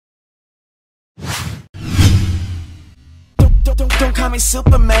Don't call me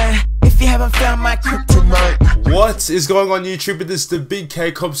Superman if you haven't found my kryptonite. What is going on YouTube? It is the Big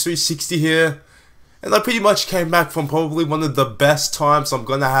K Cops 360 here. And I pretty much came back from probably one of the best times I'm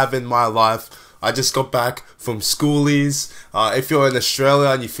gonna have in my life. I just got back from schoolies. If you're in Australia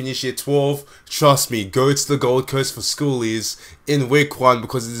and you finish year 12, trust me, go to the Gold Coast for schoolies in week 1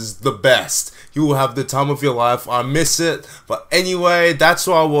 because it is the best. You will have the time of your life. I miss it. But anyway, that's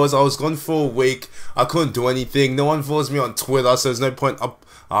where I was. I was gone for a week. I couldn't do anything. No one follows me on Twitter, so there's no point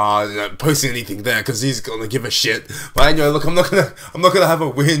posting anything there because he's gonna give a shit. But anyway, look, I'm not gonna have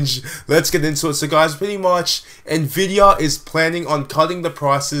a whinge. Let's get into it. So guys, pretty much Nvidia is planning on cutting the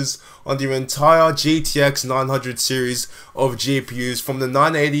prices on their entire GTX 900 series of GPUs from the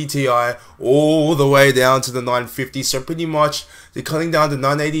 980 Ti all the way down to the 950. So pretty much they're cutting down the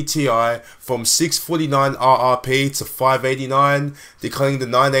 980 Ti from 649 RRP to 589. They're cutting the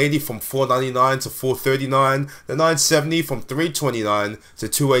 980 from 499 to 439. The 970 from 329 to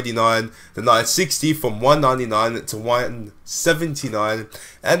 289. The 960 from 199 to 179.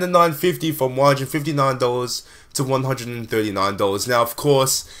 And the 950 from $159 to $139. Now, of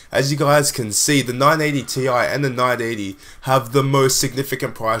course, as you guys can see, the 980 Ti and the 980 have the most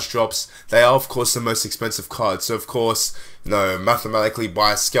significant price drops. They are, of course, the most expensive cards. So, of course, you know, mathematically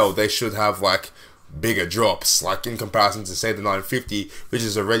by scale, they should have like bigger drops, like in comparison to say the 950, which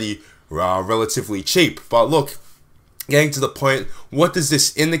is already relatively cheap. But look, getting to the point, what does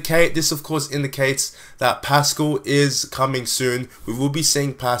this indicate? This of course indicates that Pascal is coming soon. We will be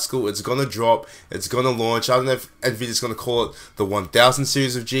seeing Pascal. It's gonna drop, it's gonna launch. I don't know if Nvidia's gonna call it the 1000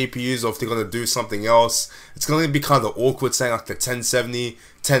 series of GPUs or if they're gonna do something else. It's gonna be kind of awkward saying like the 1070,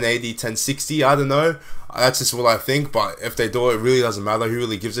 1080, 1060, I don't know. That's just what I think, but if they do it, really doesn't matter. Who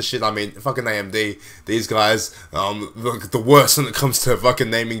really gives a shit? I mean, fucking AMD, these guys, the worst when it comes to fucking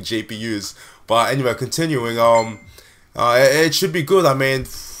naming GPUs. But anyway, continuing, it should be good. I mean,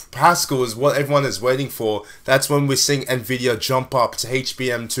 Pascal is what everyone is waiting for. That's when we're seeing Nvidia jump up to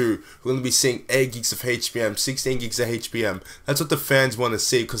HBM2. We're going to be seeing 8 gigs of HBM, 16 gigs of HBM. That's what the fans want to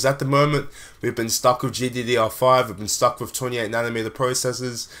see, because at the moment, we've been stuck with GDDR5, we've been stuck with 28nm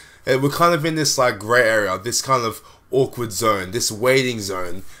processors. We're kind of in this like grey area, this kind of awkward zone, this waiting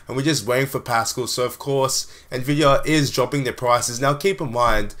zone, and we're just waiting for Pascal. So of course Nvidia is dropping their prices. Now keep in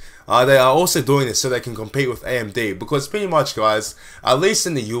mind, they are also doing this so they can compete with AMD, because pretty much guys, at least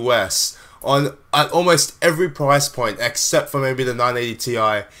in the US, at almost every price point except for maybe the 980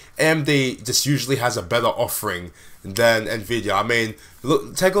 Ti, AMD just usually has a better offering than Nvidia. I mean,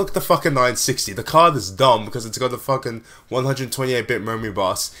 look, take a look at the fucking 960. The card is dumb because it's got the fucking 128-bit memory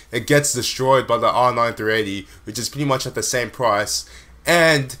bus. It gets destroyed by the R9 380, which is pretty much at the same price.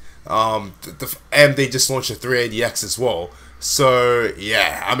 And the AMD just launched a 380X as well. So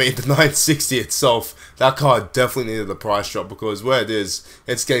yeah, I mean the 960 itself, that card definitely needed the price drop, because where it is,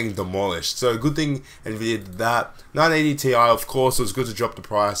 it's getting demolished. So good thing Nvidia did that. 980 Ti of course was good to drop the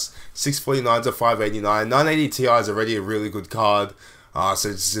price, 649 to 589. 980 Ti is already a really good card, so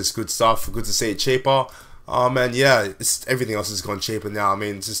it's just good stuff. Good to see it cheaper. And yeah, everything else has gone cheaper now. I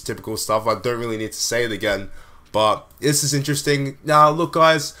mean, it's just typical stuff. I don't really need to say it again. But this is interesting. Now look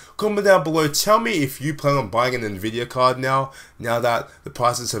guys, comment down below, tell me if you plan on buying an Nvidia card now that the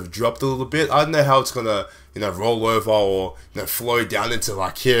prices have dropped a little bit. I don't know how it's gonna, you know, roll over or, you know, flow down into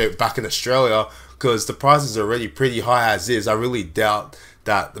like here back in Australia, because the prices are already pretty high as is. I really doubt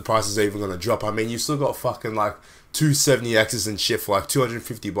that the prices are even gonna drop. I mean, you still got fucking like 270Xs and shit for like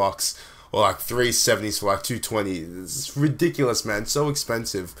 250 bucks, or like 370s for like 220. It's ridiculous, man, so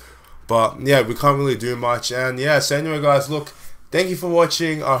expensive. But yeah, we can't really do much. And yeah, so anyway guys, look, thank you for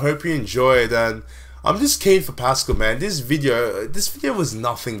watching. I hope you enjoyed, and I'm just keen for Pascal, man. This video was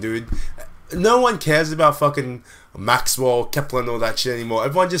nothing, dude. No one cares about fucking Maxwell, Kepler and all that shit anymore.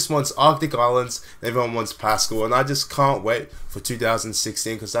 Everyone just wants Arctic Islands, and everyone wants Pascal, and I just can't wait for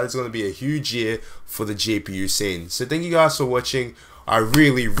 2016, because that is going to be a huge year for the GPU scene. So thank you guys for watching. I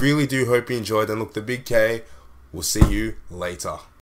really, really do hope you enjoyed, and look, the Big K, we'll see you later.